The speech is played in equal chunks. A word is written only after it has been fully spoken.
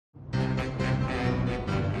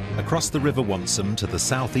Across the River Wonsum to the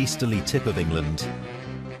southeasterly tip of England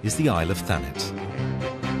is the Isle of Thanet.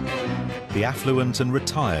 The affluent and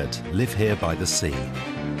retired live here by the sea.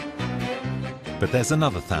 But there's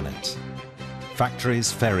another Thanet.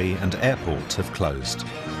 Factories, ferry and airport have closed.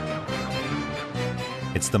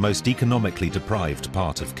 It's the most economically deprived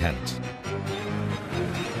part of Kent.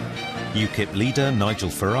 UKIP leader Nigel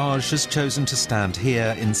Farage has chosen to stand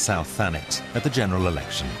here in South Thanet at the general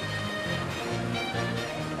election.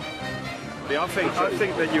 I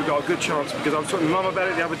think that you've got a good chance, because I was talking to Mum about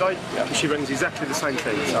it the other day, and she reckons exactly the same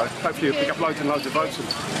thing. So hopefully you'll pick up loads and loads of votes,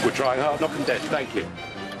 and we're trying hard, knock them dead. Thank you.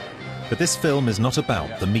 But this film is not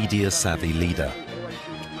about the media-savvy leader.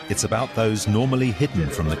 It's about those normally hidden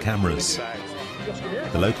from the cameras.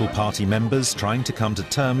 The local party members trying to come to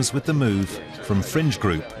terms with the move from fringe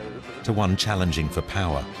group to one challenging for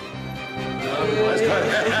power.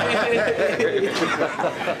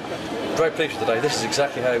 Very pleased with today. This is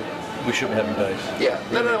exactly how we should be having days. Yeah,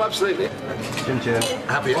 no, absolutely.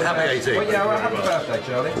 Happy 18th. Well, yeah, well, happy birthday,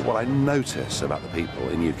 Charlie. What I notice about the people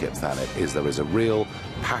in UKIP Thanet is there is a real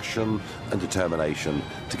passion and determination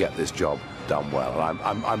to get this job done well. And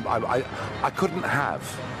I couldn't have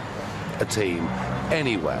a team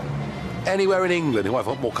anywhere in England who I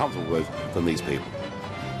felt more comfortable with than these people.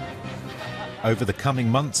 Over the coming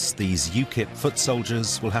months, these UKIP foot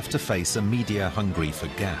soldiers will have to face a media hungry for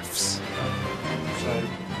gaffes.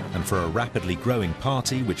 And for a rapidly growing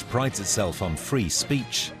party which prides itself on free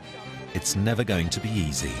speech, it's never going to be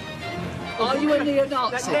easy. Are you a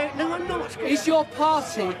neo-Nazi? No, I'm not. Is your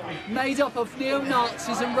party made up of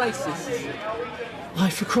neo-Nazis and racists? Why,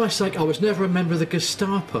 for Christ's sake, I was never a member of the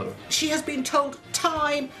Gestapo. She has been told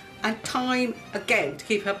time and time again to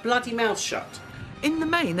keep her bloody mouth shut. In the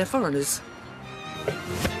main, they're foreigners.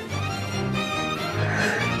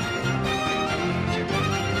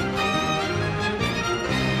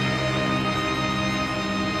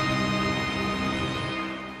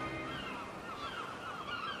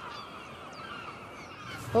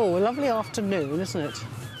 Oh, a lovely afternoon, isn't it?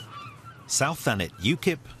 South Thanet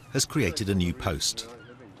UKIP has created a new post.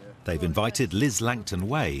 They've invited Liz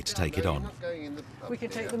Langton-Way to take it on. We can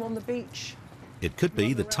take them on the beach. It could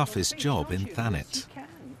be the toughest job in Thanet.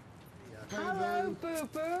 Hello,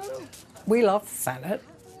 Boo-Boo. We love Thanet.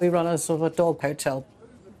 We run a sort of a dog hotel.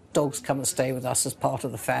 Dogs come and stay with us as part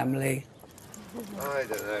of the family. I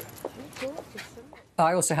don't know.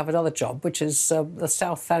 I also have another job, which is the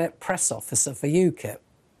South Thanet press officer for UKIP.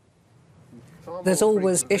 There's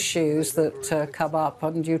always issues that come up,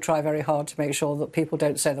 and you try very hard to make sure that people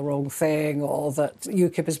don't say the wrong thing, or that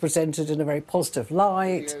UKIP is presented in a very positive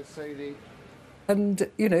light. And,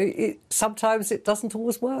 you know, sometimes it doesn't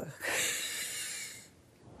always work.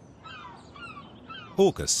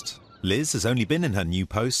 August. Liz has only been in her new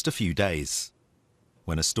post a few days,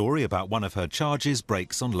 when a story about one of her charges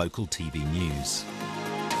breaks on local TV news.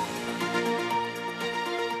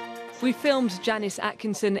 We filmed Janice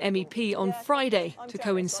Atkinson MEP on Friday to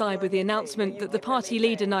coincide with the announcement that the party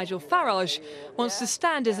leader Nigel Farage wants to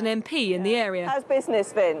stand as an MP in the area. How's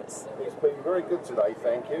business, Vince? It's been very good today,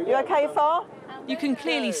 thank you. You OK, Far? You can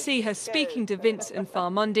clearly see her speaking to Vince and Far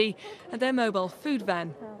Mundy at their mobile food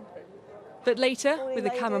van. But later, with the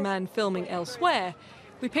cameraman filming elsewhere,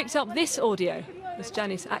 we picked up this audio as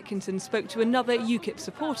Janice Atkinson spoke to another UKIP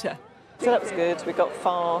supporter. So that was good. We got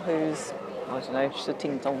Far, who's, I don't know, she's a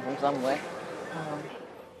ting-tong from somewhere.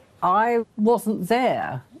 I wasn't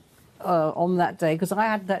there on that day because I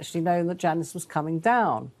hadn't actually known that Janice was coming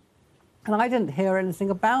down. And I didn't hear anything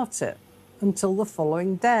about it until the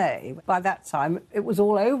following day. By that time, it was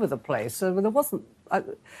all over the place. So there wasn't...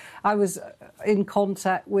 I was in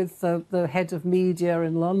contact with the head of media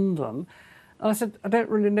in London. And I said, I don't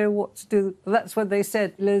really know what to do. That's when they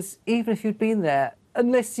said, Liz, even if you'd been there,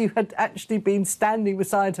 unless you had actually been standing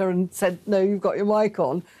beside her and said, no, you've got your mic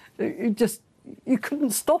on, you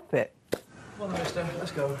couldn't stop it. Come on, mister,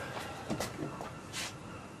 let's go.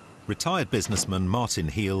 Retired businessman Martin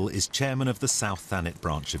Heal is chairman of the South Thanet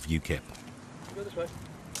branch of UKIP. Go this way.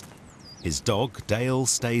 His dog, Dale,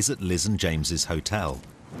 stays at Liz and James's hotel.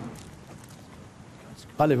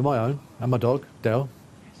 I live on my own, and my dog, Dale.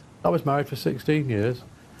 I was married for 16 years.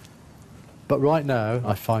 But right now,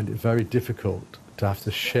 I find it very difficult to have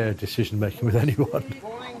to share decision-making with anyone. Good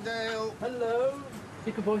morning, Dale. Hello.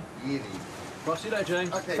 Be a good boy. Easy. Right, see you later,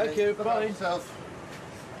 James. Okay, Thank you. Bye-bye.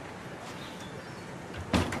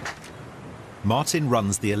 Martin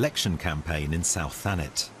runs the election campaign in South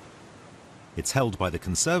Thanet. It's held by the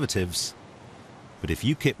Conservatives, but if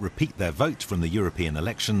UKIP repeat their vote from the European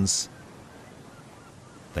elections,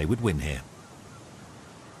 they would win here.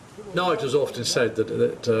 Nigel's often said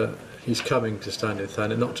that he's coming to stand in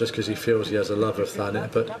Thanet, not just because he feels he has a love of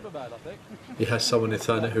Thanet, but he has someone in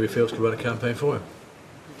Thanet who he feels can run a campaign for him.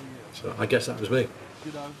 So I guess that was me.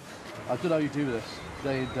 I don't know how you do this,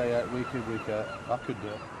 day in, day out, week in, week out. I couldn't do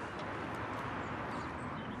it.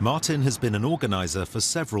 Martin has been an organiser for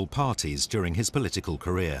several parties during his political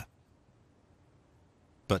career.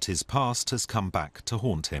 But his past has come back to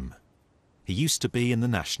haunt him. He used to be in the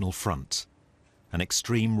National Front, an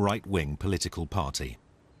extreme right-wing political party.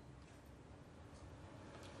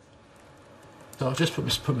 So I've just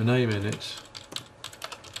put my name in it.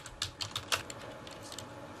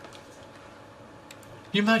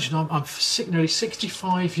 You imagine I'm nearly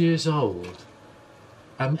 65 years old,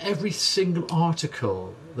 and every single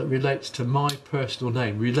article that relates to my personal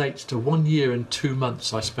name relates to 1 year and 2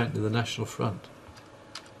 months I spent in the National Front.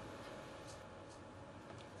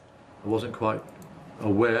 I wasn't quite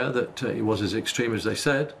aware that it was as extreme as they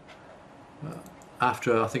said.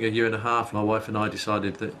 After, I think, a year and a half, my wife and I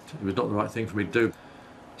decided that it was not the right thing for me to do.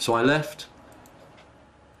 So I left.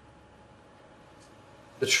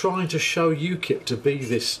 They're trying to show UKIP to be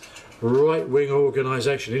this right-wing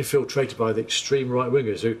organisation infiltrated by the extreme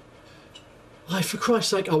right-wingers who... for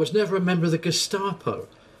Christ's sake, I was never a member of the Gestapo.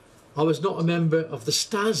 I was not a member of the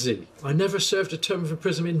Stasi. I never served a term of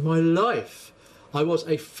imprisonment in my life. I was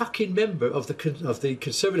a fucking member of the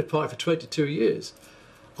Conservative Party for 22 years.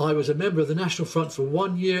 I was a member of the National Front for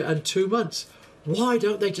 1 year and 2 months. Why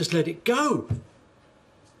don't they just let it go?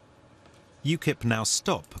 UKIP now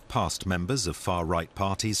stop past members of far-right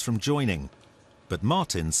parties from joining, but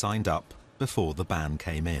Martin signed up before the ban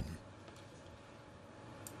came in.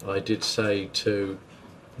 I did say to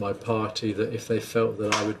my party that if they felt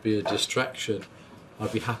that I would be a distraction,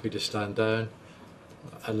 I'd be happy to stand down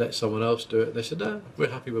and let someone else do it. They said, no, we're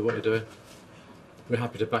happy with what you're doing. We're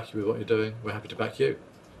happy to back you with what you're doing. We're happy to back you.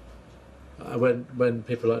 When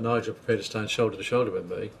people like Nigel are prepared to stand shoulder to shoulder with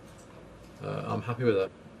me, I'm happy with that.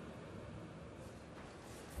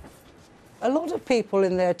 A lot of people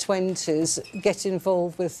in their 20s get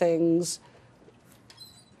involved with things.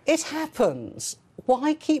 It happens.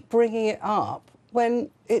 Why keep bringing it up when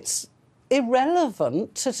it's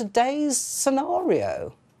irrelevant to today's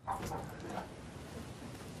scenario?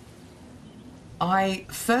 I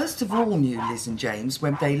first of all knew Liz and James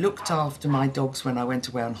when they looked after my dogs when I went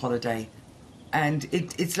away on holiday. And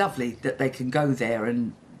it's lovely that they can go there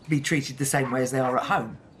and be treated the same way as they are at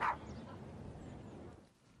home.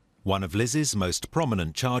 One of Liz's most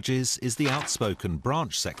prominent charges is the outspoken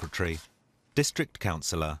branch secretary, District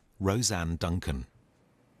Councillor Roseanne Duncan.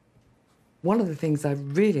 One of the things I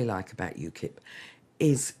really like about UKIP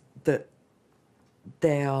is that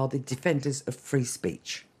they are the defenders of free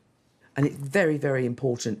speech. And it's very, very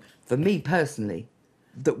important for me personally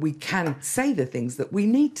that we can say the things that we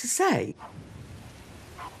need to say.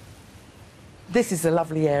 This is a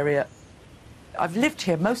lovely area. I've lived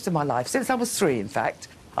here most of my life, since I was 3, in fact.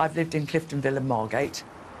 I've lived in Cliftonville and Margate.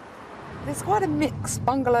 There's quite a mix,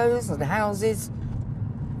 bungalows and houses.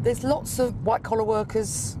 There's lots of white-collar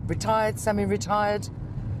workers, retired, semi-retired.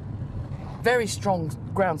 Very strong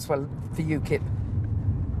groundswell for UKIP.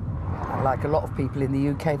 Like a lot of people in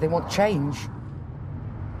the UK, they want change.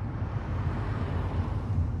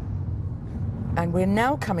 And we're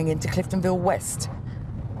now coming into Cliftonville West.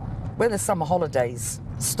 When the summer holidays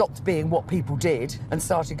stopped being what people did and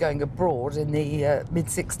started going abroad in the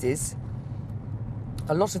mid-60s,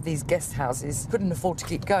 a lot of these guest houses couldn't afford to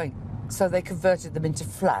keep going, so they converted them into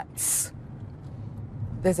flats.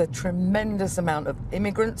 There's a tremendous amount of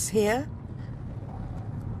immigrants here.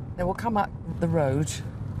 They will come up the road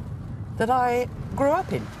that I grew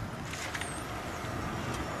up in.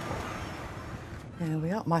 There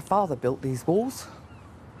we are. My father built these walls.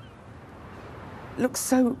 It looks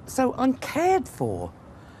so uncared for.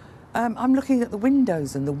 I'm looking at the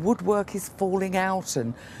windows and the woodwork is falling out,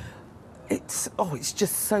 and it's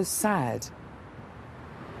just so sad.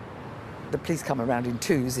 The police come around in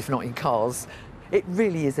twos, if not in cars. It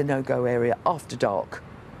really is a no-go area after dark.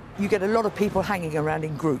 You get a lot of people hanging around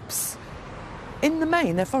in groups. In the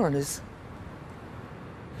main, they're foreigners.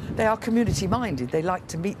 They are community-minded. They like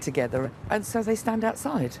to meet together, and so they stand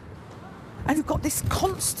outside. And you've got this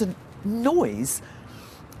constant noise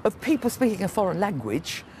of people speaking a foreign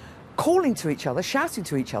language, calling to each other, shouting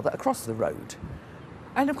to each other across the road.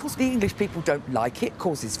 And of course the English people don't like it,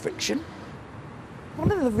 causes friction.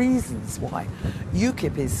 One of the reasons why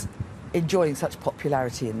UKIP is enjoying such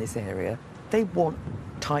popularity in this area, they want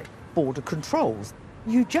tight border controls.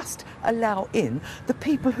 You just allow in the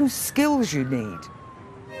people whose skills you need.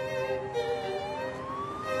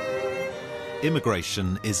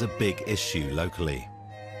 Immigration is a big issue locally.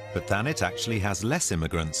 But Thanet actually has less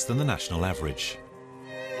immigrants than the national average.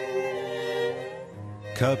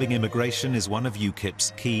 Curbing immigration is one of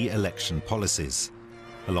UKIP's key election policies,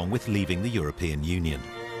 along with leaving the European Union.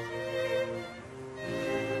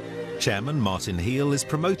 Chairman Martin Heal is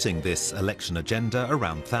promoting this election agenda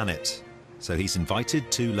around Thanet, so he's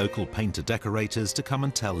invited 2 local painter-decorators to come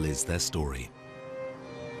and tell Liz their story.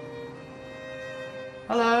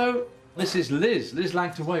 Hello. This is Liz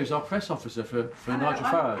Langton-Way, who's our press officer for Nigel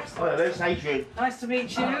Farage. Hello, Liz. Adrian. Nice to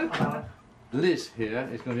meet you. Liz here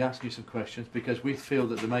is going to be asking you some questions because we feel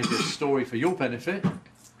that there may be a story for your benefit,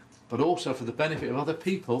 but also for the benefit of other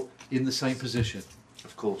people in the same position.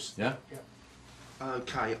 Of course. Yeah?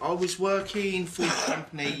 Okay, I was working for the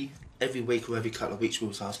company every week or every couple of weeks. We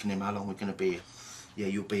was asking him how long we're going to be here. Yeah,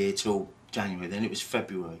 you'll be here till January. Then it was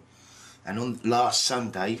February. And on last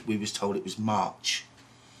Sunday, we was told it was March.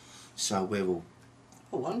 So we're all...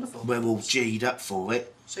 Oh, wonderful. We're all G'd up for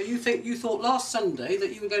it. So you thought last Sunday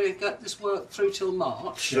that you were going to get this work through till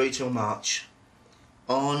March? Through till March.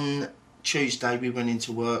 On Tuesday we went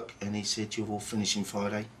into work and he said, you're all finishing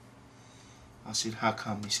Friday. I said, how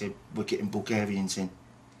come? He said, we're getting Bulgarians in.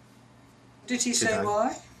 Did he today. say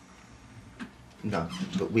why? No,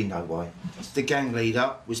 but we know why. The gang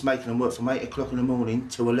leader was making them work from 8 o'clock in the morning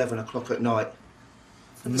till 11 o'clock at night.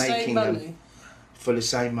 For the same money? For the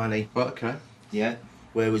same money. Well, okay. Yeah.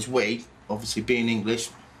 Whereas we, obviously being English,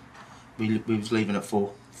 we was leaving at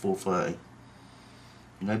 4:30.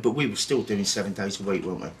 You know, but we were still doing 7 days a week,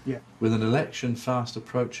 weren't we? Yeah. With an election fast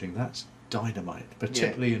approaching, that's dynamite,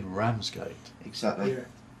 particularly in Ramsgate. Exactly. Yeah.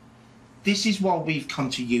 This is why we've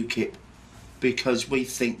come to UKIP, because we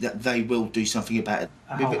think that they will do something about it.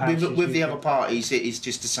 With the other parties, it is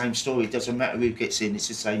just the same story. It doesn't matter who gets in; it's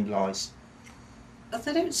the same lies. But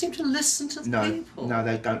they don't seem to listen to the people. No,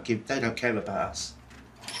 they don't care about us.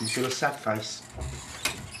 She's got a sad face.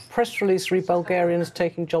 Press release read Bulgarians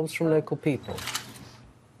taking jobs from local people.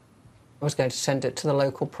 I was going to send it to the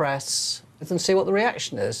local press and see what the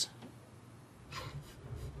reaction is.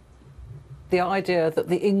 The idea that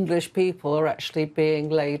the English people are actually being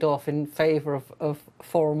laid off in favour of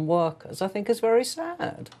foreign workers, I think is very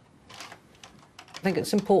sad. I think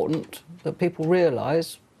it's important that people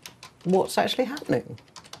realise what's actually happening.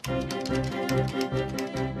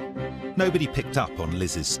 Nobody picked up on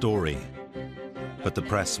Liz's story, but the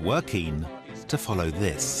press were keen to follow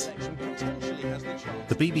this.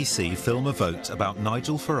 The BBC film a vote about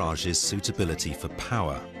Nigel Farage's suitability for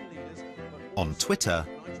power. On Twitter,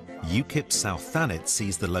 UKIP South Thanet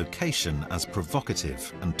sees the location as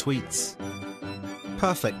provocative and tweets,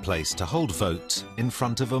 "Perfect place to hold vote in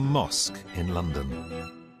front of a mosque in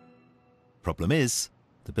London." Problem is,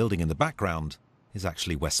 the building in the background is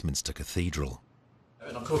actually Westminster Cathedral.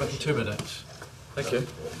 And I'll call back in 2 minutes. Thank you.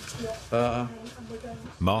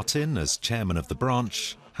 Martin, as chairman of the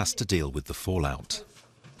branch, has to deal with the fallout.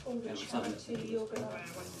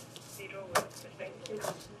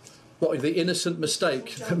 What, the innocent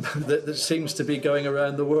mistake that seems to be going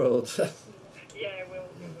around the world?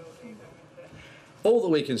 All that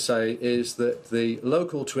we can say is that the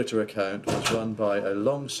local Twitter account was run by a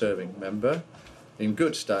long-serving member in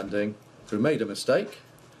good standing who made a mistake.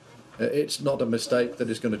 It's not a mistake that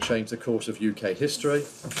is going to change the course of UK history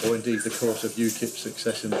or indeed the course of UKIP's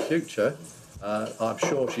success in the future. I'm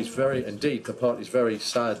sure the party's very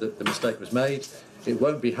sad that the mistake was made. It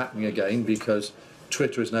won't be happening again because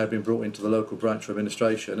Twitter has now been brought into the local branch of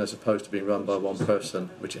administration as opposed to being run by one person,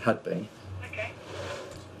 which it had been. Okay.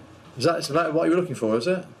 Is that what you were looking for, is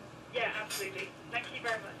it? Yeah, absolutely. Thank you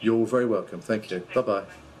very much. You're very welcome. Thank you. Bye-bye.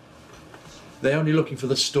 They're only looking for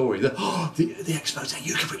the story. The expose,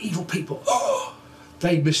 you can be evil people. Oh,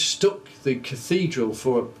 they mistook the cathedral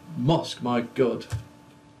for a mosque, my God.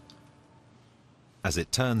 As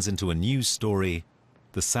it turns into a news story,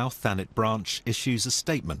 the South Thanet branch issues a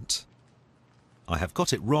statement. "I have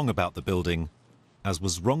got it wrong about the building, as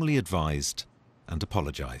was wrongly advised, and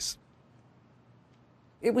apologise."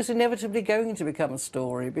 It was inevitably going to become a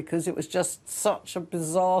story because it was just such a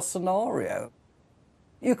bizarre scenario.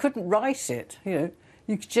 You couldn't write it, you know,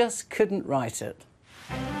 you just couldn't write it.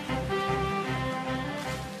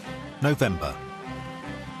 November.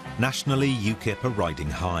 Nationally, UKIP are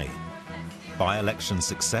riding high. By-election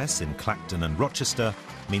success in Clacton and Rochester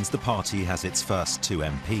means the party has its first 2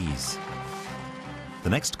 MPs. The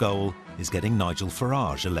next goal is getting Nigel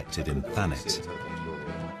Farage elected in Thanet.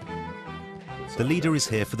 The leader is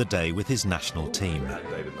here for the day with his national team.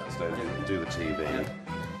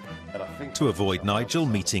 To avoid Nigel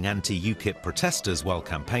meeting anti-UKIP protesters while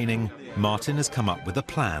campaigning, Martin has come up with a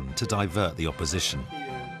plan to divert the opposition.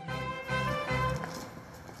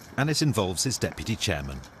 And it involves his deputy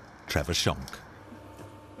chairman, Trevor Shonk.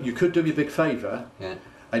 You could do me a big favour,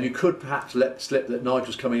 and you could perhaps let slip that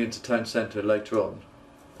Nigel's coming into town centre later on.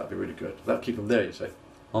 That'd be really good. That'll keep him there, you see.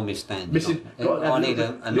 On my stand.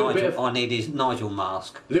 I need his Nigel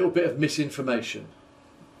mask. A little bit of misinformation.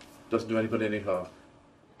 Doesn't do anybody any harm.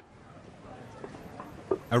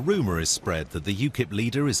 A rumour is spread that the UKIP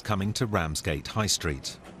leader is coming to Ramsgate High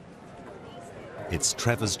Street. It's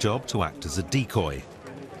Trevor's job to act as a decoy,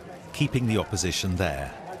 keeping the opposition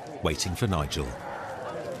there, waiting for Nigel.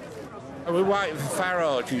 We're waiting for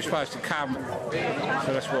Farage, who's supposed to come,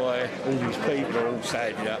 so that's why all these people are all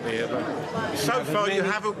saving up here. But so far you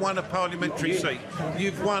haven't won a parliamentary seat.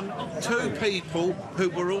 You've won 2 people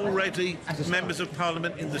who were already members of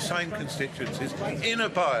parliament in the same constituencies in a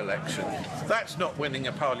by-election. That's not winning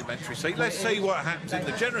a parliamentary seat. Let's see what happens in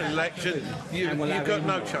the general election. You've got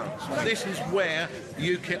no chance. This is where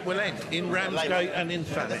UKIP will end, in Ramsgate and in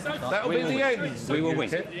Thanet. That'll be the end. We will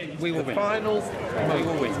win. We will win. Final. We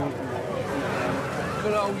will win.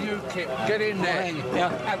 Good old UKIP, get in there.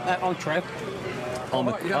 Yeah, I'm Trev. At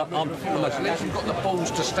least you've got the balls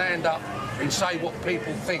to stand up and say what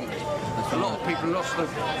people think. A lot of people lost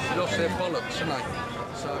their bollocks, haven't they?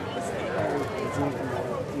 So.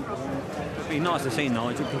 It'd be nice to see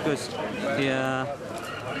Nigel because if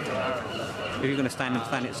you're going to stand in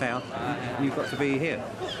Thanet South, you've got to be here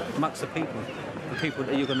amongst the people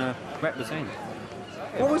that you're going to represent.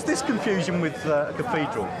 What was this confusion with a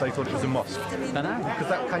cathedral? They thought it was a mosque. Don't know. Because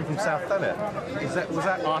that came from South Thanet. Was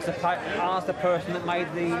that? Ask the person that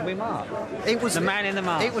made the remark. It was the man in the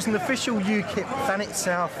mask. It was an official UKIP Thanet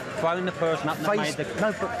South. Phone the person up that made the.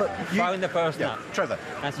 No, but phone the person up. Trevor,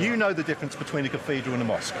 you know the difference between a cathedral and a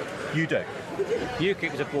mosque. You do.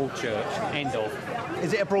 UKIP is a broad church. End of.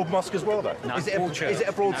 Is it a broad mosque as well, though? No, is it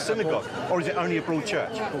a broad synagogue, or is it only a broad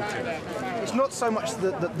church? Broad church. It's not so much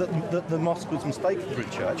that the mosque was mistaken for a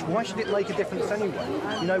church. Why should it make a difference anyway?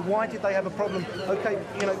 You know, why did they have a problem? Okay,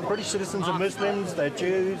 you know, British citizens are Muslims, they're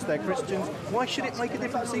Jews, they're Christians. Why should it make a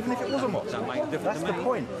difference even if it was a mosque? That's the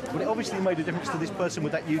point. Well, it obviously made a difference to this person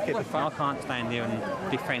with that UKIP. I can't stand there and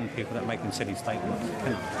defend people that are making silly statements.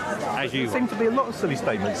 As you There seem to be a lot of silly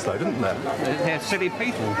statements, though, didn't there? They're silly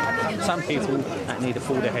people. Some people that need to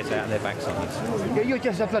fall their heads out of their backsides. Yeah, you're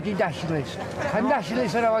just a bloody nationalist. And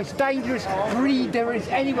nationalists are the most dangerous breed there is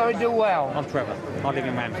anywhere in the world. I'm Trevor. I live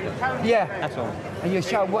in Ramsgate. Yeah. That's all. And you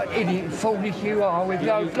show what idiot foolish you are with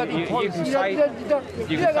no bloody policies.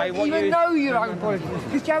 You don't even know your own policies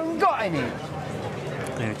because you haven't got any.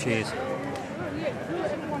 Yeah, cheers.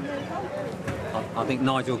 I think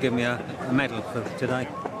Nigel will give me a medal for today.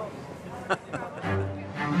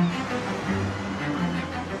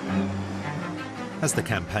 As the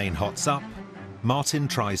campaign hots up, Martin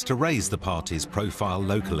tries to raise the party's profile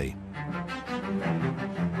locally.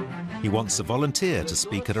 He wants a volunteer to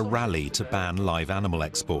speak at a rally to ban live animal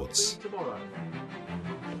exports.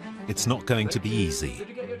 It's not going to be easy.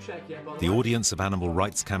 The audience of animal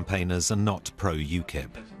rights campaigners are not pro-UKIP.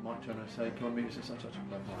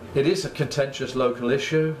 It is a contentious local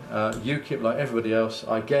issue. UKIP, like everybody else,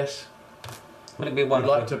 I guess, Wouldn't it be one would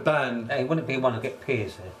like to ban... Hey, wouldn't it be one to get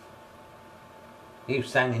Piers here? He was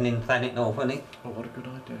standing in Thanet North, wasn't he? Oh, what a good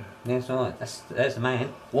idea. Yes, right. There's the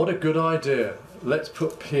man. What a good idea. Let's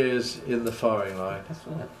put Piers in the firing line. That's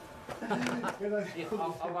right.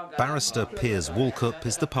 Barrister Piers Walkup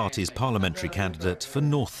is the party's parliamentary candidate for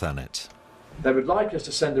North Thanet. They would like us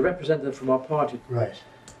to send a representative from our party. Right.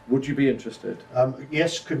 Would you be interested?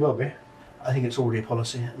 Yes, could well be. I think it's already a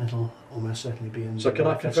policy and it'll almost certainly be in So the can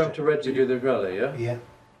I manifesto. confirm to Red to do the rally, yeah? Yeah.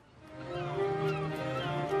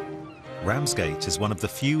 Ramsgate is one of the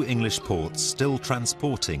few English ports still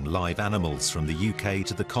transporting live animals from the UK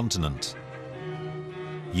to the continent.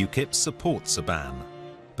 UKIP supports a ban,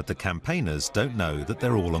 but the campaigners don't know that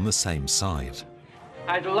they're all on the same side.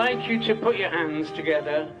 I'd like you to put your hands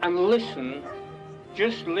together and listen,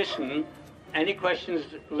 just listen, any questions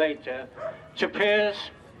later, to Piers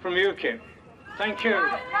from UKIP. Thank you.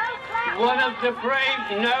 One of the brave,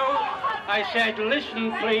 no, I said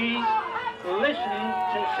listen please, listen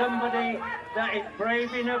to somebody that is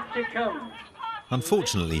brave enough to come.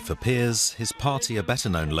 Unfortunately for Piers, his party are better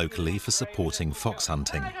known locally for supporting fox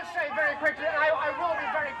hunting. Can I just say very quickly, I will be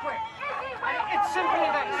very quick. It's simply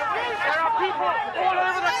this. There are people all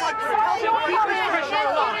over the country who keep this pressure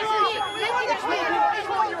alive. It's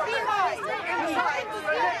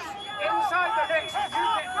inside the next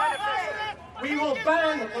UKIP manifesto. We will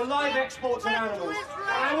ban the live exports of animals.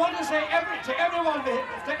 And I want to say to everyone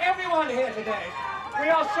here today, we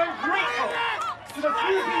are so grateful to the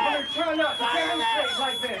few people who turn up to demonstrate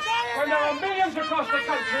like this, when there are millions across the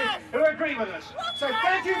country who agree with us. So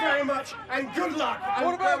thank you very much and good luck. And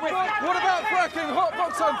what about fracking, hot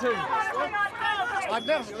box hunting? I've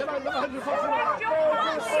never had a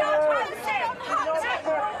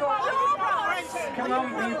Come on,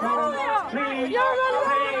 people, please.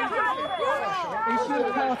 Is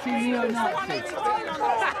your party neo-Nazi?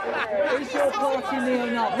 Is your party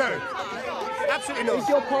neo-Nazi? No, absolutely not. Is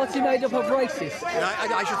your party made up of racists?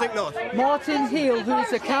 I should think not. Martin Heal, who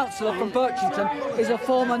is a councillor from Birchington, is a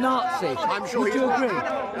former Nazi. I'm sure Would you agree?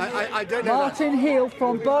 I don't know Martin Heal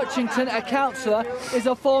from Birchington, a councillor, is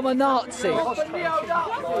a former Nazi.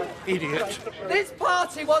 Idiot. This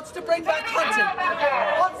party wants to bring back hunting.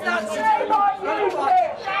 What's Nazi?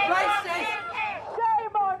 Racist.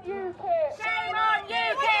 Shame on UKIP! Shame on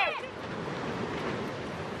UKIP!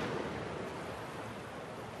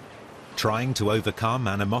 Trying to overcome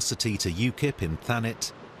animosity to UKIP in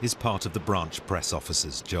Thanet is part of the branch press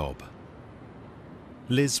officer's job.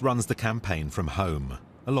 Liz runs the campaign from home,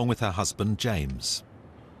 along with her husband James.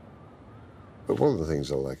 But one of the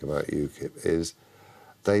things I like about UKIP is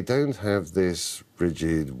they don't have this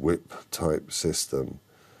rigid whip-type system.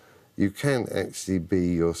 You can actually be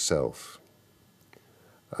yourself.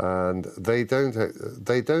 And they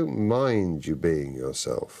don't mind you being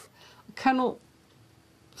yourself. Cannot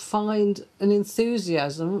find an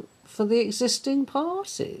enthusiasm for the existing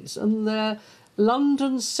parties and their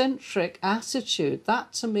London-centric attitude.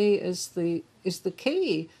 That, to me, is the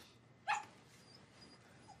key.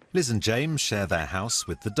 Liz and James share their house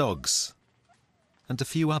with the dogs and a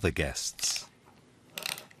few other guests.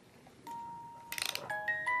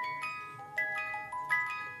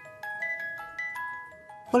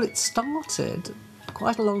 Well, it started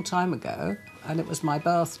quite a long time ago, and it was my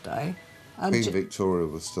birthday. And Queen Victoria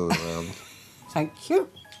was still around. Thank you.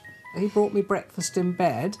 He brought me breakfast in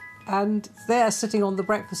bed, and there, sitting on the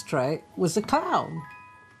breakfast tray, was a clown.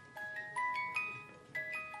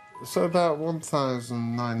 So about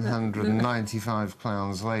 1,995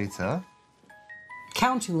 clowns later.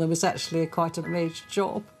 Counting them is actually quite a major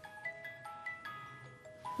job.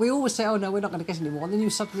 We always say, oh no, we're not going to get any more, and then you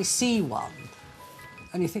suddenly see one.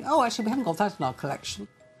 And you think, oh, actually, we haven't got that in our collection.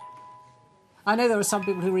 I know there are some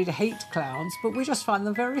people who really hate clowns, but we just find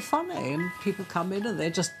them very funny, and people come in and they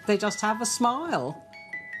just have a smile.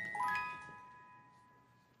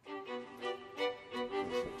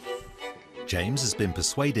 James has been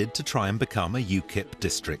persuaded to try and become a UKIP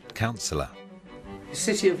district councillor.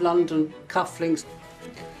 City of London cufflinks.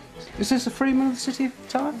 Is this a Freeman of the City of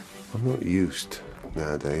Tie? I'm not used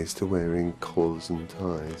nowadays to wearing collars and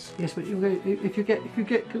ties. Yes, but if you get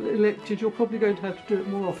elected, you're probably going to have to do it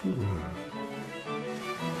more often.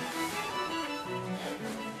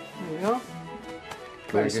 There we are.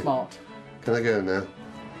 Very smart. Can I go now?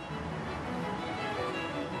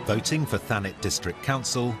 Voting for Thanet District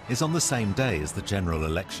Council is on the same day as the general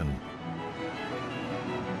election.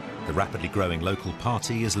 The rapidly growing local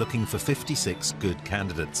party is looking for 56 good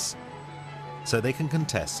candidates, so they can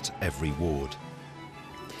contest every ward.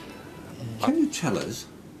 Can you tell us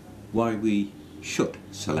why we should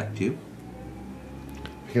select you?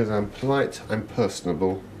 Because I'm polite, I'm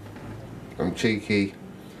personable, I'm cheeky,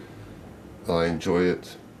 I enjoy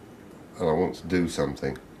it, and I want to do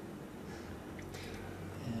something.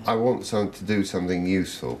 I want to do something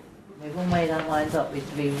useful. We've all made our minds up.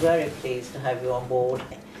 We'd be very pleased to have you on board.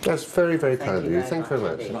 That's very, very kind of you. Thank you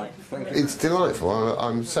very much. It's delightful.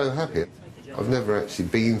 I'm so happy. I've never actually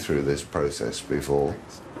been through this process before.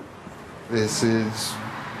 This is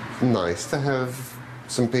nice to have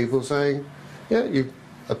some people saying, yeah, you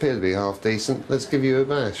appear to be half decent, let's give you a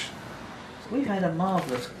bash. We've had a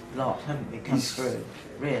marvellous lot, haven't we, come through,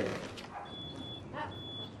 really.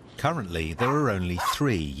 Currently, there are only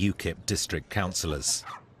 3 UKIP district councillors.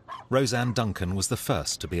 Roseanne Duncan was the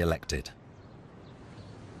first to be elected.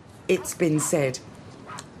 It's been said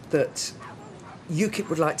that UKIP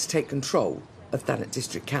would like to take control of Thanet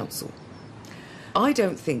District Council. I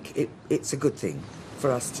don't think it's a good thing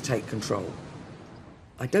for us to take control.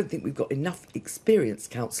 I don't think we've got enough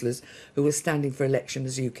experienced councillors who are standing for election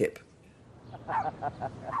as UKIP.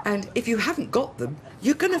 And if you haven't got them,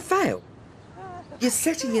 you're going to fail. You're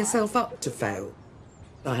setting yourself up to fail.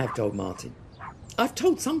 I have told Martin. I've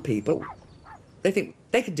told some people. They think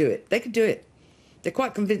they can do it. They can do it. They're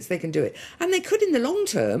quite convinced they can do it. And they could in the long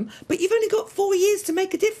term, but you've only got 4 years to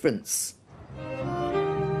make a difference.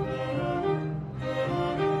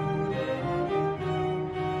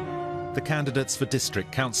 The candidates for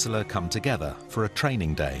district councillor come together for a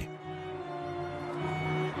training day.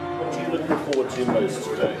 What are you looking forward to most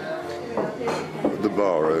today? the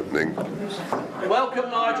bar opening.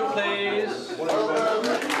 Welcome, Nigel, please.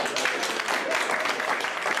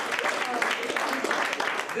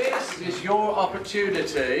 This is your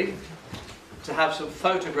opportunity to have some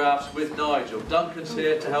photographs with Nigel. Duncan's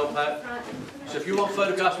here to help out. So if you want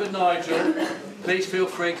photographs with Nigel, please feel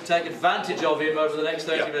free to take advantage of him over the next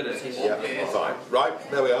 30 minutes. Yeah, fine.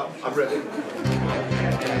 Right, there we are. I'm ready.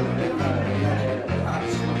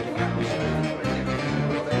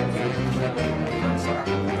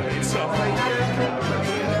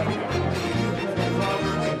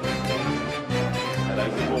 Hello,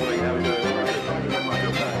 good morning. How are we doing?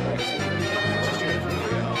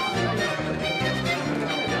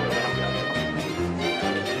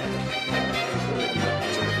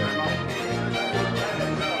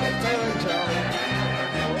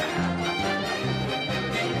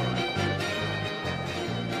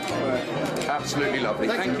 Absolutely lovely.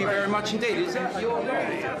 Thank you very much indeed. Is that your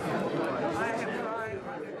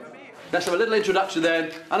Let's have a little introduction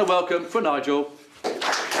then, and a welcome for Nigel.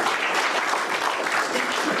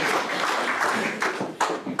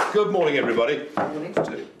 Good morning, everybody.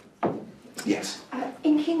 Yes.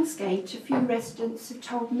 In Kingsgate, a few residents have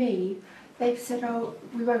told me, they've said, oh,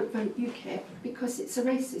 we won't vote UKIP because it's a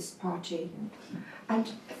racist party.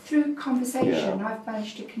 And through conversation, I've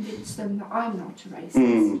managed to convince them that I'm not a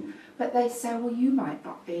racist. But they say, well, you might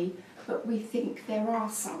not be, but we think there are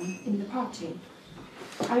some in the party.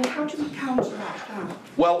 I mean, how do we counteract that?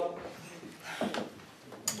 Well,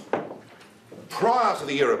 prior to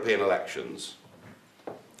the European elections,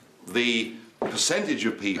 the percentage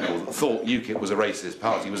of people that thought UKIP was a racist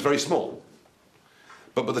party was very small.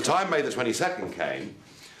 But by the time May the 22nd came,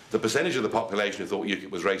 the percentage of the population who thought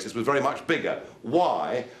UKIP was racist was very much bigger.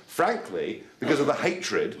 Why? Frankly, because of the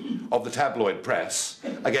hatred of the tabloid press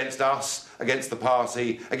against us, against the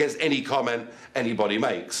party, against any comment anybody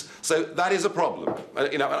makes. So that is a problem.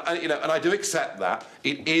 And I do accept that.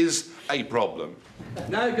 It is a problem.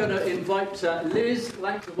 Now going to invite Liz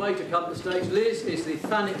Langton-Way to come to the stage. Liz is the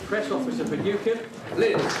Thanet press officer for UKIP.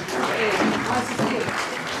 Liz. Nice to see you.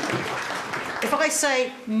 If I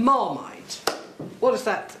say Marmite, what is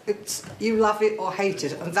that? It's you love it or hate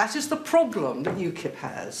it, and that is the problem that UKIP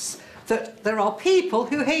has, that there are people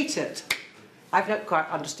who hate it. I don't quite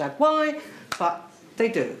understand why, but they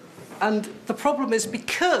do. And the problem is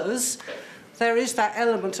because there is that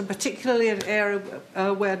element, and particularly in an area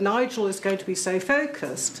where Nigel is going to be so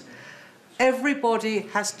focused, everybody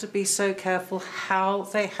has to be so careful how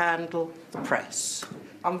they handle the press.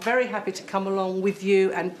 I'm very happy to come along with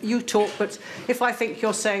you and you talk, but if I think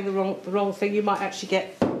you're saying the wrong thing, you might actually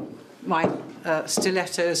get my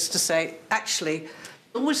stilettos to say, actually,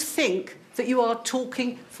 always think that you are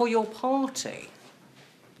talking for your party.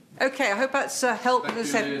 OK, I hope that's helped. As I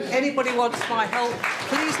said, anybody wants my help,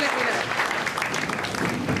 please let me know.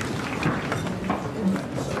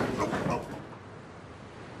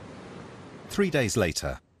 3 days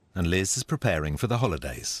later, and Liz is preparing for the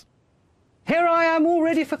holidays. Here I am, all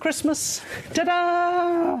ready for Christmas.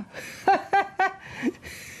 Ta-da!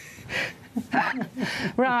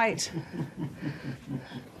 Right.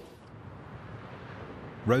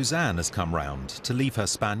 Roseanne has come round to leave her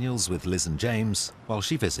spaniels with Liz and James while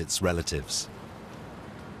she visits relatives.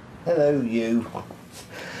 Hello, you.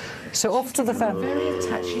 So off to the family. Very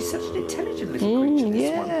attached. She's such an intelligent little creature, this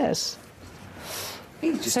yes.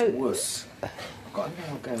 one. He's just a wuss. Got a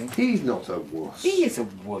nail going. He's not a wuss. He is a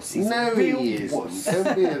wuss. He's no, a real he isn't. wuss.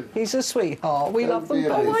 Don't be a... He's a sweetheart. We love them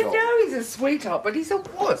both. Oh, I know he's a sweetheart, but he's a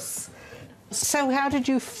wuss. So how did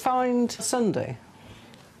you find Sunday?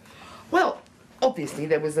 Well, obviously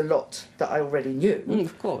there was a lot that I already knew.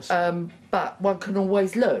 Of course. But one can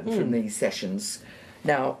always learn from these sessions.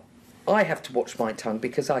 Now, I have to watch my tongue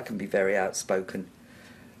because I can be very outspoken.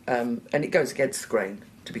 And it goes against the grain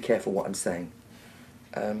to be careful what I'm saying.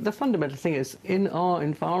 The fundamental thing is, in our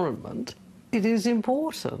environment, it is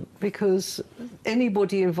important because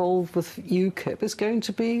anybody involved with UKIP is going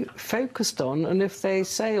to be focused on, and if they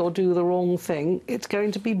say or do the wrong thing, it's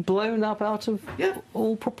going to be blown up out of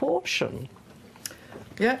all proportion.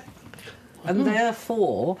 Yeah. And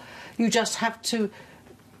therefore, you just have to,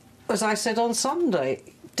 as I said on Sunday,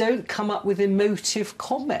 don't come up with emotive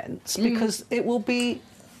comments because it will be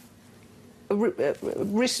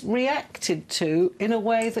reacted to in a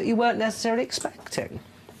way that you weren't necessarily expecting.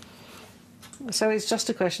 So it's just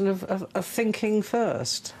a question of thinking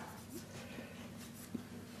first.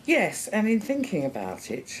 Yes, and in thinking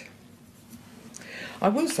about it, I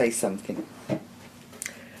will say something.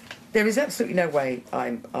 There is absolutely no way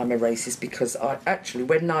I'm a racist because I actually,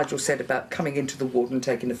 when Nigel said about coming into the ward and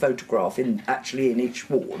taking a photograph in each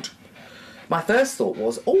ward, My first thought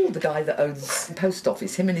was, oh, the guy that owns the post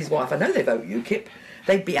office, him and his wife, I know they vote UKIP,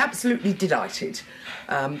 they'd be absolutely delighted.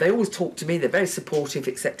 They always talk to me, they're very supportive,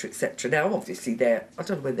 etc, etc. Now, obviously, I don't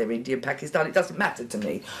know whether they're Indian, Pakistan, it doesn't matter to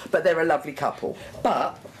me, but they're a lovely couple.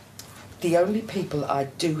 But the only people I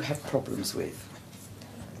do have problems with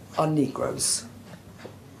are Negroes.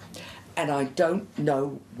 And I don't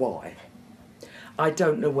know why. I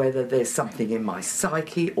don't know whether there's something in my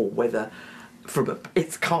psyche or whether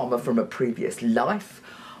it's karma from a previous life,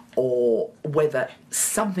 or whether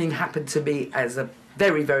something happened to me as a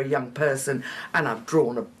very, very young person and I've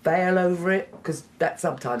drawn a veil over it, because that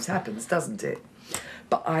sometimes happens, doesn't it?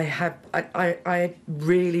 But I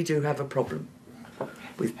really do have a problem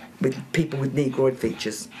with people with Negroid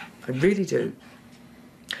features. I really do.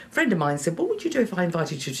 A friend of mine said, what would you do if I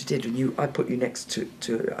invited you to dinner and I put you next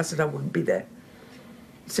to... I said, I wouldn't be there.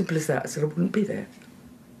 Simple as that. I said, I wouldn't be there.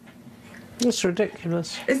 It's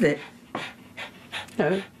ridiculous. Isn't it?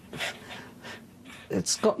 No.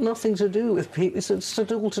 It's got nothing to do with people. It's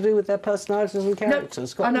all to do with their personalities and characters.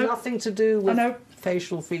 It's got nothing to do with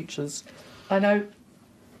facial features. I know.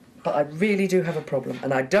 But I really do have a problem,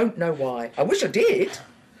 and I don't know why. I wish I did.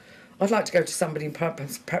 I'd like to go to somebody and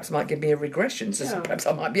perhaps might give me a regression, so perhaps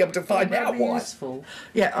I might be able to find out why. Useful.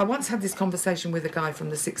 Yeah, I once had this conversation with a guy from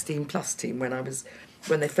the 16 Plus team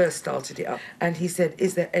when they first started it up, and he said,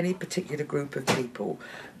 is there any particular group of people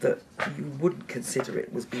that you wouldn't consider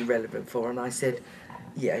it would be relevant for? And I said,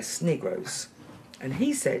 yes, Negroes. And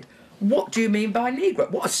he said, what do you mean by Negro?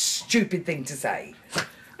 What a stupid thing to say.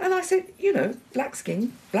 And I said, you know, black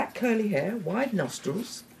skin, black curly hair, wide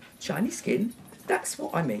nostrils, shiny skin. That's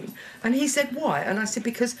what I mean. And he said, why? And I said,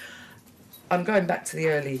 because I'm going back to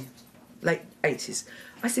the late 80s.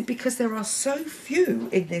 I said, because there are so few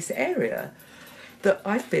in this area that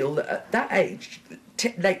I feel that at that age,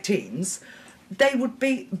 late teens, they would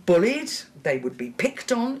be bullied, they would be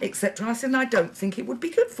picked on, etc. I said, and I don't think it would be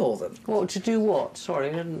good for them. What, to do what? Sorry,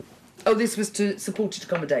 I didn't... Oh, this was to supported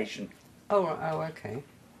accommodation. Oh, okay.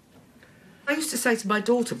 I used to say to my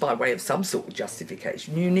daughter, by way of some sort of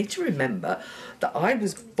justification, you need to remember that I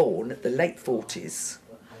was born at the late 40s,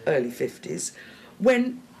 early 50s,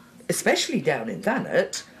 when, especially down in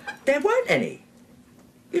Thanet, there weren't any,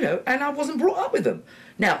 you know, and I wasn't brought up with them.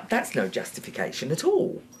 Now, that's no justification at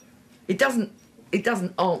all. It doesn't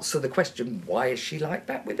answer the question, why is she like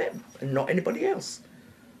that with them and not anybody else?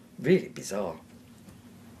 Really bizarre.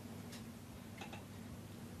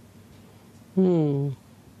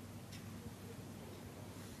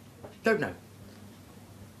 Don't know.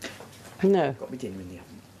 No. Got me dinner in the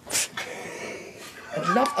oven.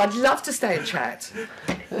 I'd love to stay and chat.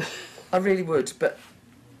 I really would, but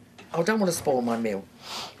I don't want to spoil my meal.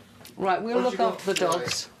 Right, we'll look after the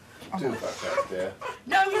dogs. Do that out there.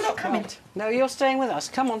 No, you're not coming. No, you're staying with us.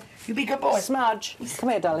 Come on. You be good boy. Smudge. Come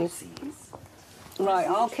here, darling. Right,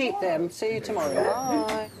 I'll keep them. See you tomorrow.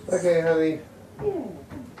 Bye. Okay, honey.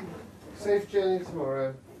 Safe journey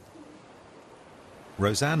tomorrow.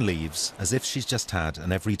 Roseanne leaves as if she's just had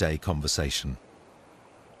an everyday conversation.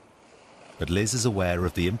 But Liz is aware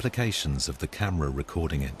of the implications of the camera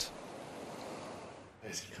recording it.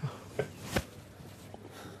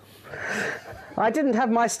 I didn't have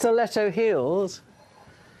my stiletto heels.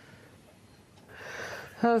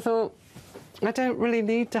 I thought, I don't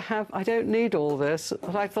need all this.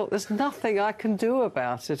 But I thought, there's nothing I can do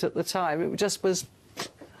about it at the time. It just was...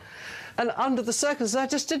 And under the circumstances, I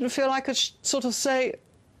just didn't feel I could sort of say,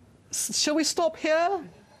 shall we stop here?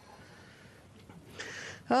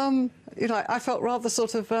 You know, I felt rather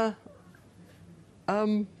sort of...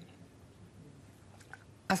 I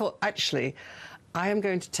thought, actually, I am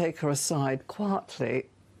going to take her aside quietly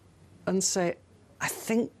and say, I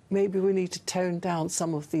think maybe we need to tone down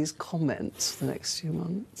some of these comments for the next few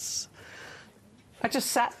months. I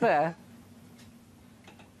just sat there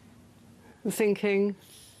thinking...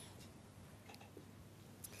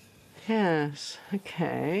 Yes,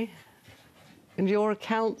 OK. And you're a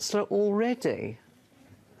counsellor already?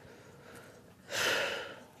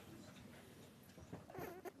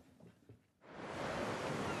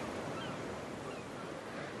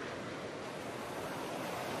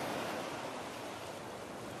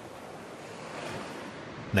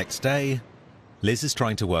 Next day, Liz is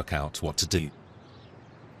trying to work out what to do.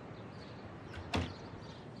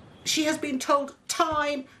 She has been told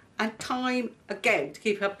time and time again to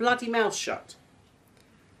keep her bloody mouth shut.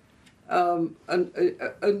 And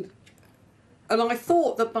I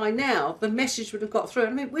thought that by now the message would have got through.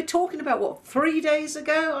 I mean, we're talking about, what, 3 days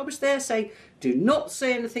ago? I was there saying, do not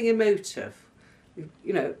say anything emotive.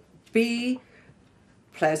 You know, be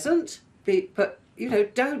pleasant, but, you know,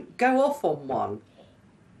 don't go off on one.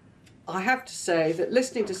 I have to say that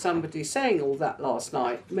listening to somebody saying all that last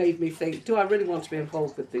night made me think, do I really want to be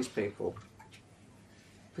involved with these people?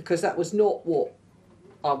 Because that was not what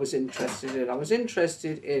I was interested in. I was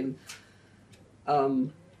interested in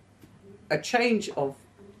a change of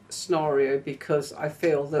scenario, because I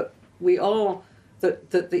feel that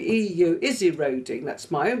that the EU is eroding.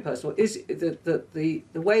 That's my own personal. The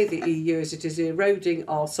way the EU is, it is eroding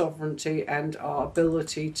our sovereignty and our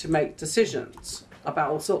ability to make decisions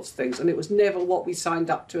about all sorts of things. And it was never what we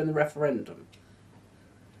signed up to in the referendum.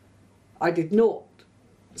 I did not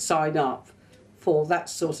sign up for that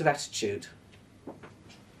sort of attitude.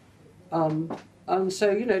 And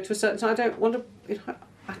so, you know, to a certain extent, I don't want to. You know,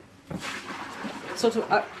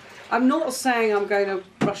 I'm not saying I'm going to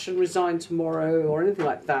rush and resign tomorrow or anything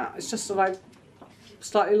like that. It's just that I've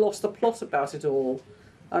slightly lost the plot about it all.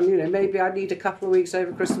 And, you know, maybe I need a couple of weeks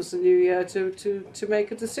over Christmas and New Year to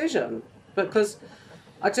make a decision. Because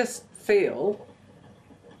I just feel,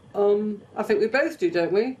 I think we both do,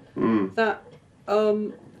 don't we? That,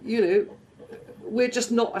 you know, we're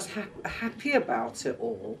just not as happy about it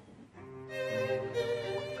all.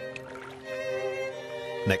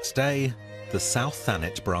 Next day, the South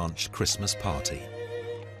Thanet branch Christmas party.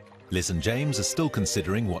 Liz and James are still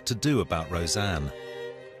considering what to do about Roseanne.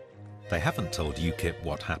 They haven't told UKIP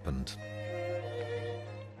what happened.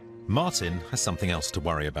 Martin has something else to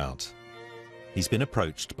worry about. He's been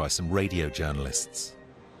approached by some radio journalists.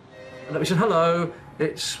 And we said, hello,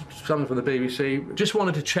 it's someone from the BBC. Just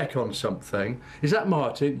wanted to check on something. Is that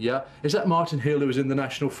Martin? Yeah. Is that Martin Hill who was in the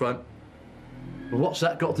National Front? Well, what's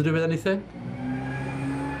that got to do with anything?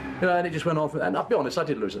 You know, and it just went on. And I'll be honest, I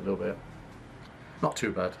did lose it a little bit. Not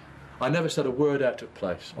too bad. I never said a word out of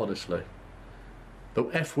place, honestly. The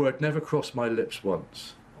F word never crossed my lips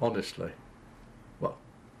once, honestly. Well,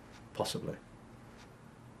 possibly.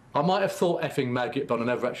 I might have thought effing maggot, but I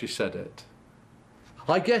never actually said it.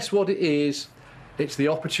 I guess what it is, it's the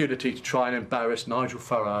opportunity to try and embarrass Nigel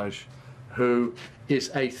Farage, who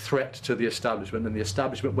is a threat to the establishment, and the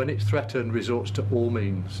establishment, when it's threatened, resorts to all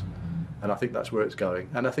means. And I think that's where it's going.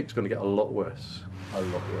 And I think it's going to get a lot worse. A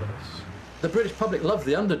lot worse. The British public love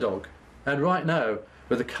the underdog. And right now,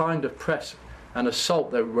 with the kind of press and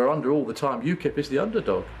assault that we're under all the time, UKIP is the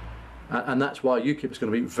underdog. And that's why UKIP is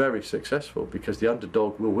going to be very successful, because the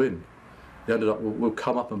underdog will win. The underdog will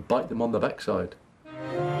come up and bite them on the backside.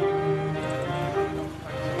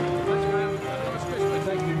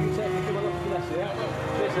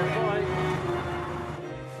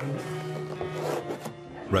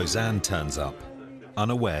 Roseanne turns up,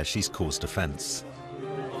 unaware she's caused offence.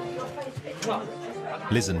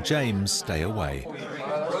 Liz and James stay away.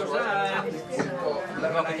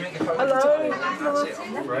 Hello.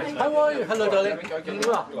 How are you? Hello, darling.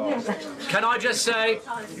 Can I just say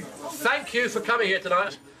thank you for coming here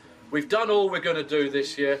tonight. We've done all we're going to do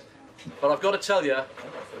this year, but I've got to tell you,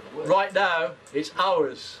 right now, it's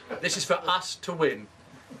ours. This is for us to win.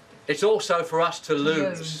 It's also for us to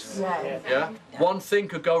lose. Yeah? One thing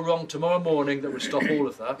could go wrong tomorrow morning that would stop all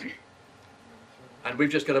of that. And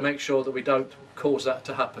we've just got to make sure that we don't cause that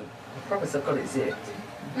to happen. I promise I've got it zipped.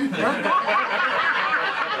 I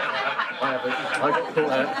got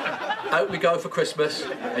caught out. Out we go for Christmas.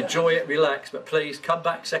 Enjoy it, relax, but please come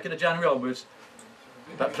back 2nd of January onwards.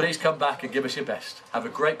 But please come back and give us your best. Have a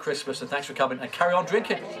great Christmas and thanks for coming, and carry on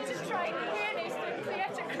drinking.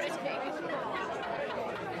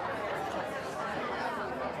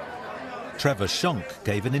 Trevor Shonk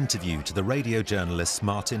gave an interview to the radio journalists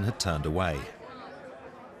Martin had turned away.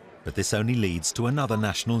 But this only leads to another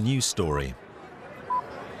national news story.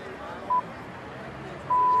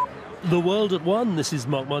 The World at One, this is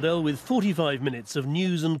Mark Mardell with 45 minutes of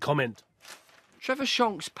news and comment. Trevor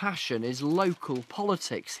Shonk's passion is local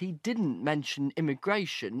politics. He didn't mention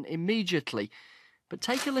immigration immediately. But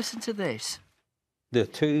take a listen to this. The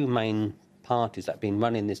two main parties that have been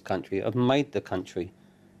running this country have made the country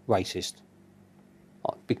racist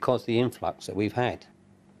because the influx that we've had.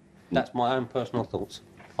 That's my own personal thoughts.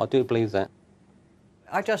 I do believe that.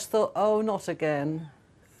 I just thought, oh, not again.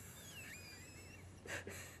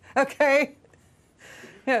 OK.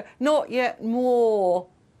 Yeah, not yet more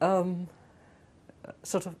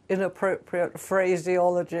sort of inappropriate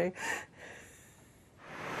phraseology.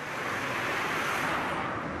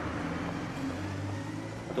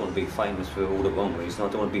 I don't want to be famous for all the wrong reasons. I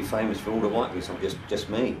don't want to be famous for all the right reasons. I'm just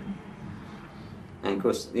me. And of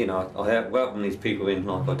course, you know, I welcome these people in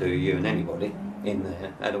like I do you and anybody in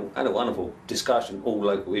there. Had a wonderful discussion, all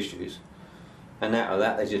local issues. And out of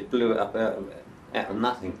that, they just blew it up out of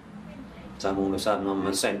nothing. So all of a sudden, I'm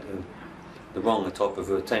a centre of the wrong type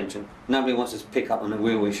of attention. Nobody wants us to pick up on the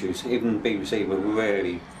real issues. Even the BBC were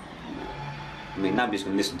rarely I mean, nobody's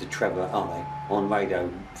going to listen to Trevor, are they, on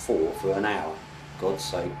Radio 4 for an hour, God's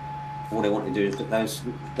sake. All they want to do is put those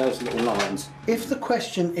little lines. If the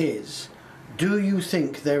question is, do you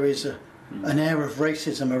think there is an air of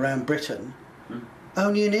racism around Britain,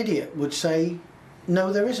 only an idiot would say,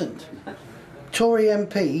 no, there isn't. Tory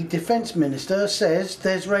MP, Defence Minister, says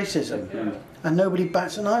there's racism, and nobody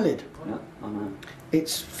bats an eyelid. Yeah, I know.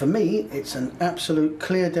 It's, for me, it's an absolute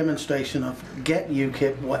clear demonstration of get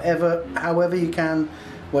UKIP, however you can,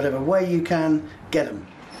 whatever way you can, get them.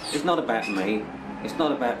 It's not about me, it's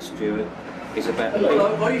not about Stuart, it's about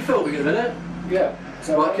Hello, are you filming in a minute? Yeah.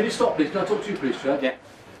 Right, can you stop please? Can I talk to you please, Chad? Yeah.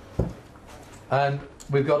 And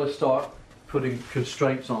we've got to start putting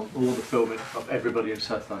constraints on all the filming of everybody in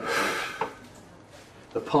South Thanet Village.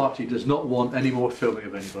 The party does not want any more filming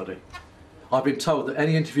of anybody. I've been told that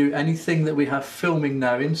any interview, anything that we have filming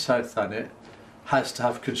now in South Thanet has to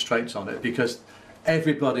have constraints on it because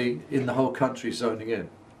everybody in the whole country is zoning in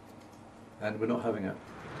and we're not having it.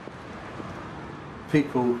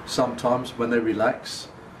 People sometimes, when they relax,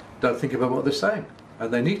 don't think about what they're saying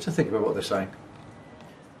and they need to think about what they're saying.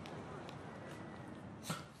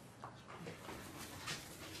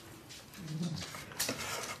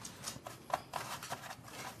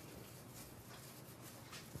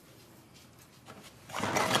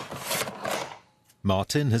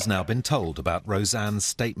 Martin has now been told about Roseanne's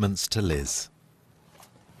statements to Liz.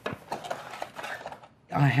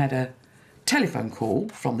 I had a telephone call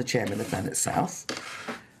from the chairman of Thanet South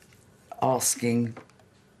asking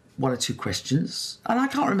one or two questions, and I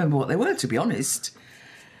can't remember what they were, to be honest,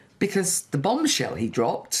 because the bombshell he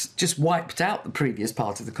dropped just wiped out the previous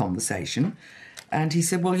part of the conversation, and he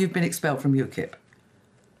said, well, you've been expelled from UKIP.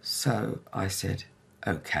 So I said,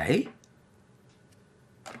 OK.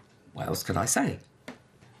 What else could I say?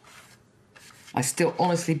 I still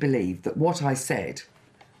honestly believe that what I said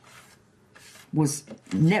was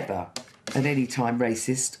never at any time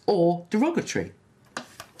racist or derogatory.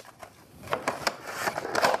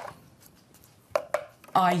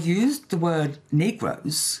 I used the word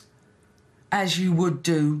Negroes as you would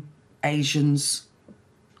do Asians,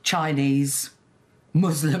 Chinese,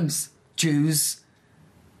 Muslims, Jews.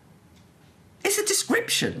 It's a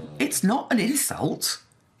description. It's not an insult.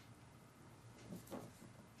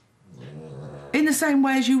 In the same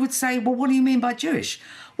way as you would say, well, what do you mean by Jewish?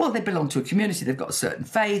 Well, they belong to a community, they've got a certain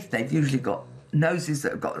faith, they've usually got noses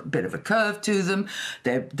that have got a bit of a curve to them,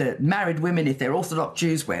 they're married women, if they're Orthodox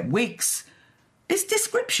Jews, wear wigs. It's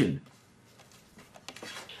description.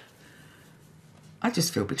 I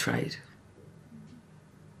just feel betrayed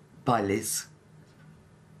by Liz.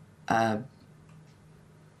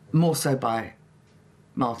 More so by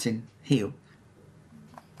Martin Heal.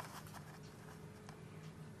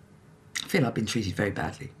 I feel I've been treated very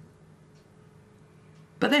badly.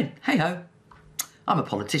 But then, hey-ho, I'm a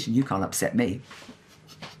politician, you can't upset me.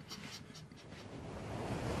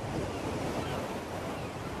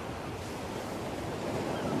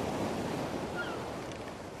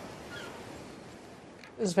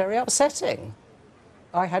 It was very upsetting.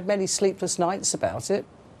 I had many sleepless nights about it.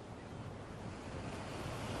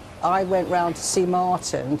 I went round to see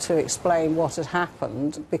Martin to explain what had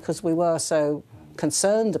happened because we were so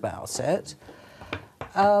concerned about it.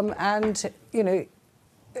 And, you know,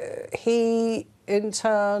 he in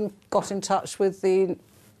turn got in touch with the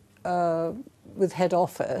with head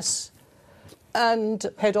office, and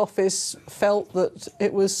head office felt that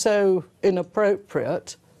it was so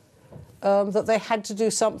inappropriate that they had to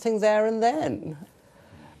do something there and then.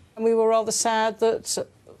 And we were rather sad that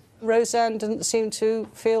Roseanne didn't seem to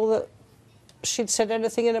feel that she'd said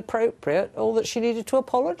anything inappropriate or that she needed to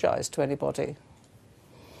apologise to anybody.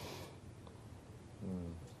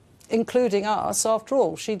 Including us, after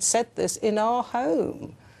all. She'd said this in our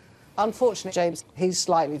home. Unfortunately, James, he's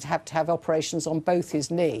likely to have operations on both his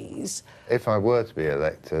knees. If I were to be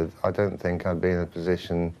elected, I don't think I'd be in a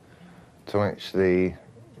position to actually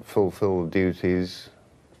fulfil duties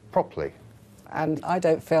properly. And I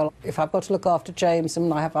don't feel, if I've got to look after James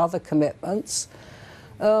and I have other commitments,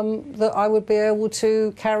 that I would be able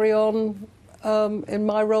to carry on in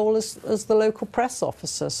my role as the local press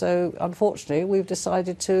officer. So, unfortunately, we've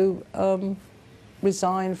decided to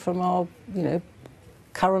resign from our, you know,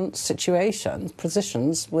 current situation,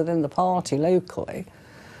 positions within the party locally.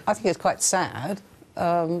 I think it's quite sad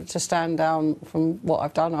to stand down from what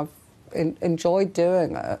I've done. I've enjoyed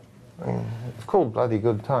doing it. It's called bloody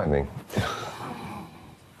good timing.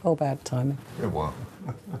 Or bad timing. Yeah, well.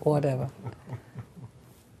 Whatever.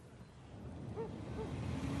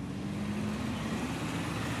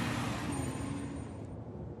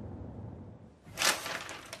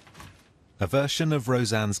 A version of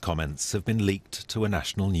Roseanne's comments have been leaked to a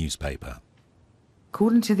national newspaper.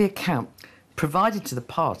 According to the account provided to the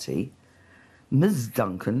party, Ms.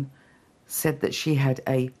 Duncan said that she had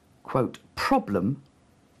a, quote, problem,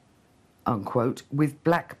 unquote, with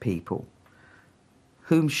black people,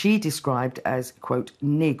 whom she described as, quote,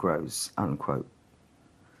 Negroes, unquote.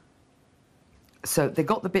 So they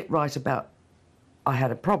got the bit right about I had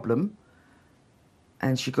a problem,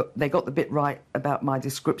 and they got the bit right about my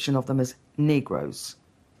description of them as Negroes.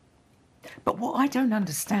 But what I don't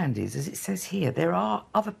understand is, as it says here, there are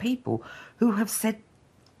other people who have said,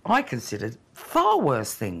 I considered, far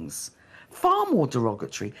worse things, far more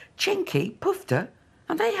derogatory, chinky, poofter,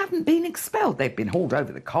 and they haven't been expelled. They've been hauled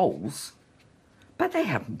over the coals, but they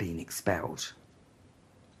haven't been expelled.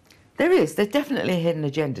 There's definitely a hidden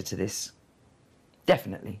agenda to this.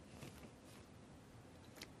 Definitely.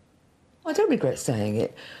 I don't regret saying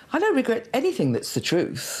it. I don't regret anything that's the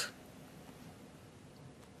truth.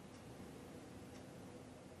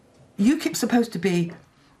 UKIP's supposed to be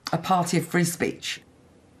a party of free speech.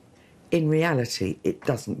 In reality, it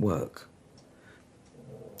doesn't work.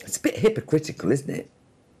 It's a bit hypocritical, isn't it?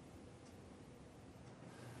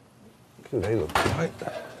 They look right.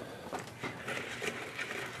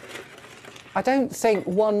 I don't think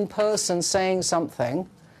one person saying something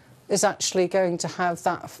is actually going to have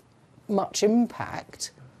that much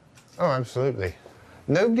impact. Oh, absolutely.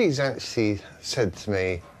 Nobody's actually said to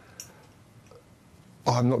me,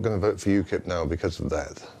 oh, I'm not going to vote for UKIP now because of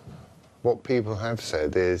that. What people have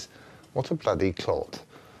said is, what a bloody clot.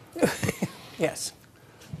 Yes.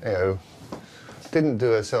 You know, didn't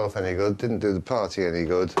do herself any good, didn't do the party any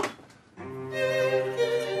good.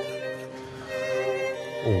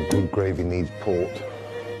 Oh, good gravy needs port.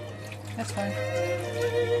 That's fine.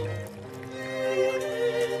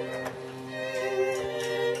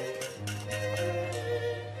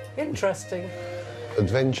 Interesting.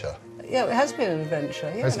 Adventure. Yeah, it has been an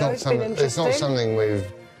adventure. Yeah, It's not been interesting. it's not something we've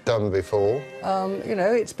done before. You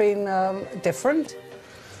know, it's been different.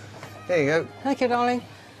 There you go. Thank you, darling.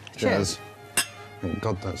 Cheers. Thank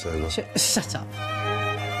God that's over. Shut up.